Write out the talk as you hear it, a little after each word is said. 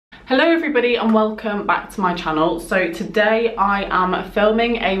Hello everybody and welcome back to my channel. So today I am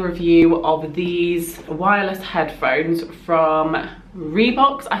filming a review of these wireless headphones from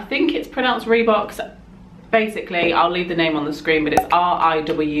Riwbox. I think it's pronounced Riwbox. Basically, I'll leave the name on the screen, but it's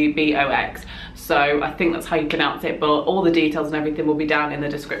Riwbox. So I think that's how you pronounce it, but all the details and everything will be down in the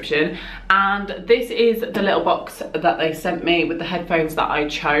description. And this is the little box that they sent me with the headphones that I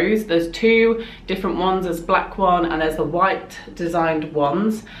chose. There's two different ones, there's black one and there's the white designed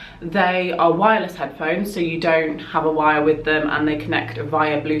ones. They are wireless headphones, so you don't have a wire with them, and they connect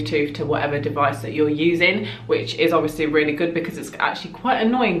via Bluetooth to whatever device that you're using, which is obviously really good because it's actually quite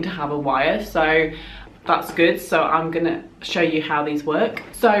annoying to have a wire. So that's good. So I'm gonna show you how these work.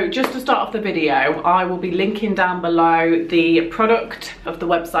 So just to start off the video, I will be linking down below the product of the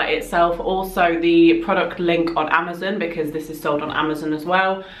website itself, also the product link on Amazon, because this is sold on Amazon as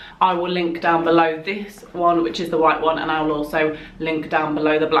well. I will link down below this one, which is the white one, and I will also link down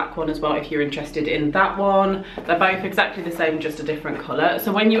below the black one as well if you're interested in that one. They're both exactly the same, just a different colour.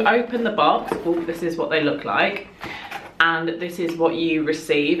 So when you open the box, this is what they look like, and this is what you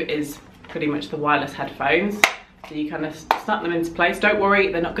receive, is pretty much the wireless headphones. So you kind of snap them into place. Don't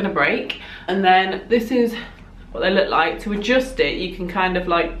worry, they're not going to break. And then this is what they look like. To adjust it, you can kind of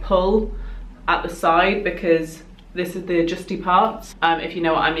like pull at the side, because this is the adjusty parts, if you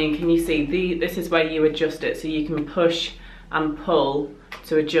know what I mean. Can you see this is where you adjust it, so you can push and pull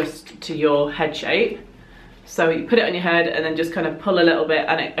to adjust to your head shape. So you put it on your head and then just kind of pull a little bit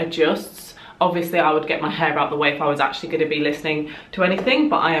and it adjusts. Obviously I would get my hair out the way if I was actually going to be listening to anything,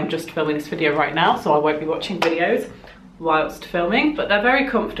 but I am just filming this video right now, so I won't be watching videos whilst filming. But they're very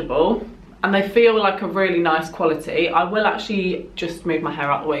comfortable and they feel like a really nice quality. I will actually just move my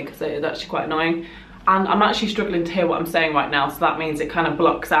hair out the way because it is actually quite annoying. And I'm actually struggling to hear what I'm saying right now, so that means it kind of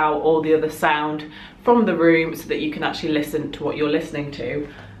blocks out all the other sound from the room so that you can actually listen to what you're listening to.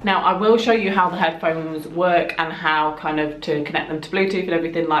 Now I will show you how the headphones work and how kind of to connect them to Bluetooth and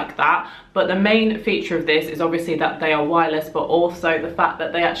everything like that. But the main feature of this is obviously that they are wireless, but also the fact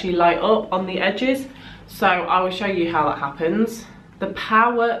that they actually light up on the edges. So I will show you how that happens. The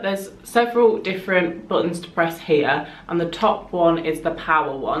power, there's several different buttons to press here, and the top one is the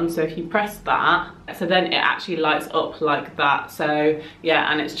power one. So if you press that, so then it actually lights up like that. So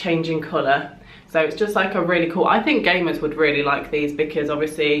yeah, and it's changing colour. So it's just like a really cool, I think gamers would really like these, because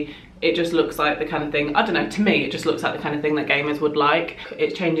obviously it just looks like the kind of thing, I don't know, to me it just looks like the kind of thing that gamers would like.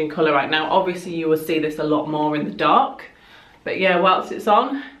 It's changing colour right now. Obviously you will see this a lot more in the dark, but yeah, whilst it's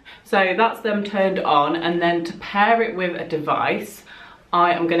on. So that's them turned on, and then to pair it with a device,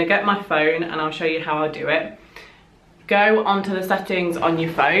 I am going to get my phone and I'll show you how I do it. Go onto the settings on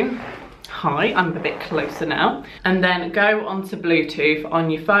your phone. Hi, I'm a bit closer now. And then go onto Bluetooth on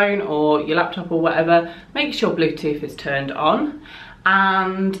your phone or your laptop or whatever. Make sure Bluetooth is turned on.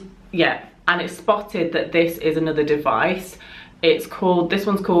 And yeah, and it's spotted that this is another device. It's called, this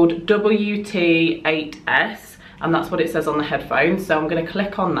one's called WT-8S, and that's what it says on the headphones. So I'm going to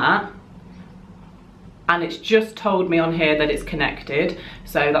click on that. And it's just told me on here that it's connected,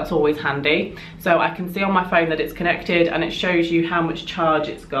 so that's always handy. So I can see on my phone that it's connected, and it shows you how much charge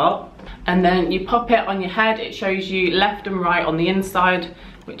it's got. And then you pop it on your head, it shows you left and right on the inside,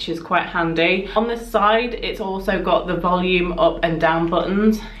 which is quite handy. On this side, it's also got the volume up and down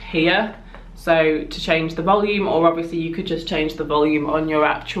buttons here. So to change the volume, or obviously you could just change the volume on your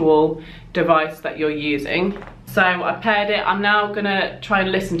actual device that you're using. So I paired it, I'm now gonna try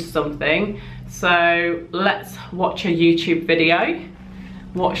and listen to something. So let's watch a YouTube video.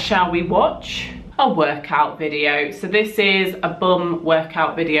 What shall we watch? A workout video. So this is a bum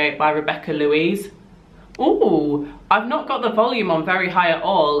workout video by Rebecca Louise. Ooh, I've not got the volume on very high at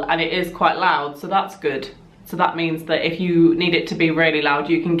all, and it is quite loud, so that's good. So that means that if you need it to be really loud,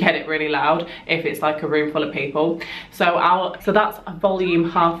 you can get it really loud if it's like a room full of people. So that's a volume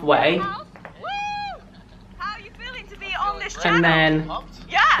halfway. How are you feeling to be on this channel? And then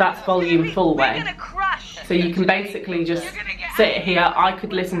that's volume full way. So you can basically just sit here. I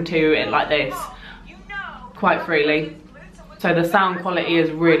could listen to it like this quite freely. So the sound quality is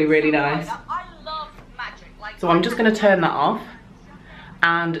really, really nice. So I'm just going to turn that off.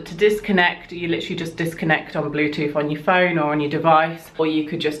 And to disconnect, you literally just disconnect on Bluetooth on your phone or on your device, or you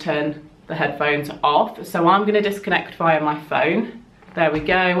could just turn the headphones off. So I'm going to disconnect via my phone. There we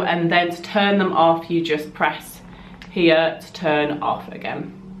go. And then to turn them off, you just press here to turn off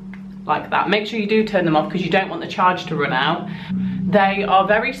again, like that. Make sure you do turn them off because you don't want the charge to run out. They are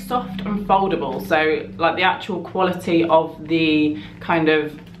very soft and foldable, so like the actual quality of the kind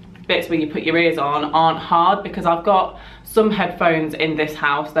of bits where you put your ears on aren't hard, because I've got some headphones in this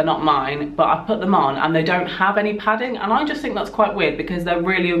house, they're not mine, but I put them on and they don't have any padding, and I just think that's quite weird because they're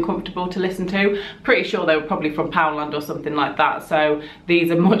really uncomfortable to listen to. Pretty sure they were probably from Poundland or something like that, so these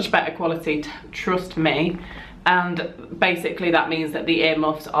are much better quality, trust me. And basically that means that the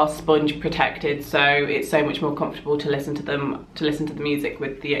earmuffs are sponge protected, so it's so much more comfortable to listen to the music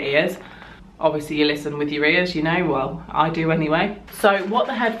with your ears. Obviously you listen with your ears, you know, well, I do anyway. So what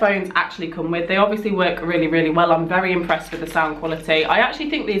the headphones actually come with, they obviously work really, really well. I'm very impressed with the sound quality. I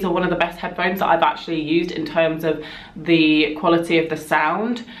actually think these are one of the best headphones that I've actually used in terms of the quality of the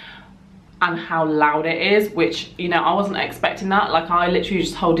sound and how loud it is, which, you know, I wasn't expecting that. Like, I literally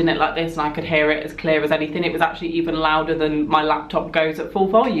just holding it like this and I could hear it as clear as anything. It was actually even louder than my laptop goes at full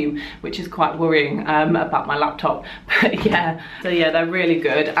volume, which is quite worrying about my laptop. But yeah, so yeah, they're really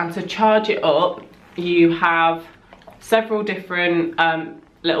good. And to charge it up, you have several different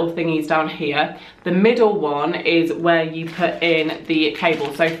little thingies down here. The middle one is where you put in the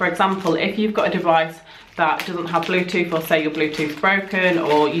cable. So for example, if you've got a device that doesn't have Bluetooth, or say your Bluetooth's broken,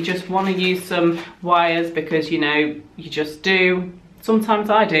 or you just want to use some wires because, you know, you just do, sometimes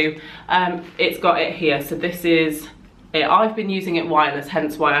I do, it's got it here. So this is it. I've been using it wireless,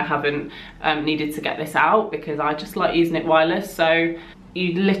 hence why I haven't needed to get this out, because I just like using it wireless. So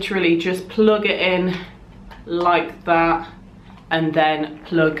you literally just plug it in like that and then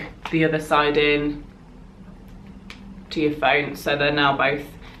plug the other side in to your phone, so they're now both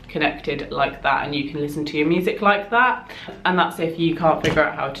connected like that, and you can listen to your music like that. And that's if you can't figure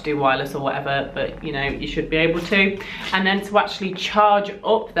out how to do wireless or whatever, but you know, you should be able to. And then to actually charge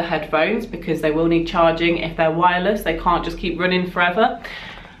up the headphones, because they will need charging if they're wireless, they can't just keep running forever,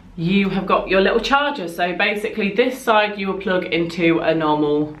 you have got your little charger. So basically this side you will plug into a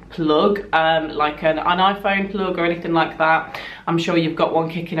normal plug, like an iPhone plug or anything like that. I'm sure you've got one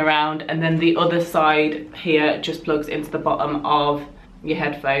kicking around. And then the other side here just plugs into the bottom of your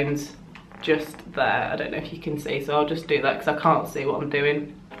headphones, just there. I don't know if you can see, so I'll just do that because I can't see what I'm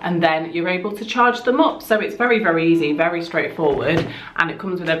doing. And then you're able to charge them up. So it's very, very easy, very straightforward, and it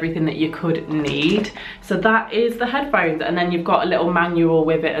comes with everything that you could need. So that is the headphones, and then you've got a little manual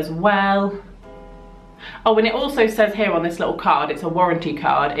with it as well. Oh, and it also says here on this little card, it's a warranty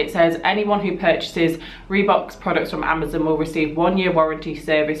card. It says anyone who purchases Riwbox products from Amazon will receive 1 year warranty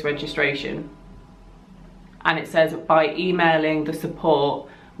service registration. And it says by emailing the support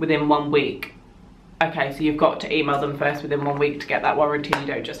within 1 week. Okay, so you've got to email them first within 1 week to get that warranty. You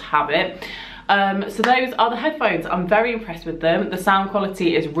don't just have it. So those are the headphones. I'm very impressed with them. The sound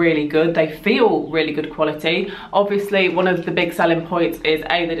quality is really good. They feel really good quality. Obviously, one of the big selling points is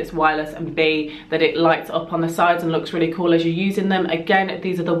A, that it's wireless, and B, that it lights up on the sides and looks really cool as you're using them. Again,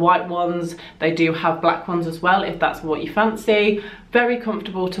 these are the white ones. They do have black ones as well, if that's what you fancy. Very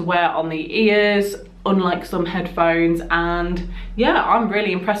comfortable to wear on the ears, unlike some headphones. And yeah, I'm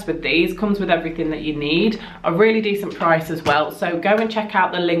really impressed with these. Comes with everything that you need, a really decent price as well. So go and check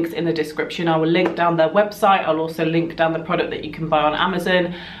out the links in the description. I will link down their website. I'll also link down the product that you can buy on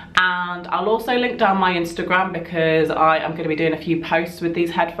Amazon, and I'll also link down my Instagram, because I am going to be doing a few posts with these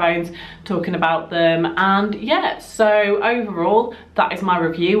headphones talking about them. And yeah, so overall that is my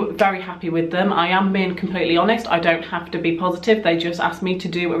review. Very happy with them. I am being completely honest, I don't have to be positive. They just asked me to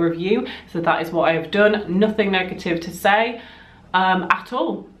do a review, so that is what I have done. Nothing negative to say at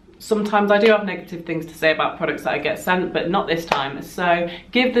all. Sometimes I do have negative things to say about products that I get sent, but not this time. So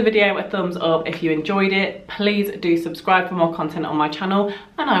give the video a thumbs up if you enjoyed it. Please do subscribe for more content on my channel,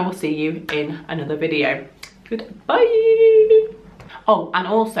 and I will see you in another video. Goodbye. Oh, and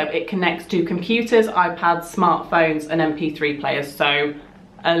also it connects to computers, iPads, smartphones, and MP3 players, so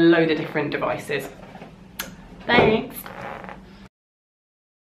a load of different devices. Thanks.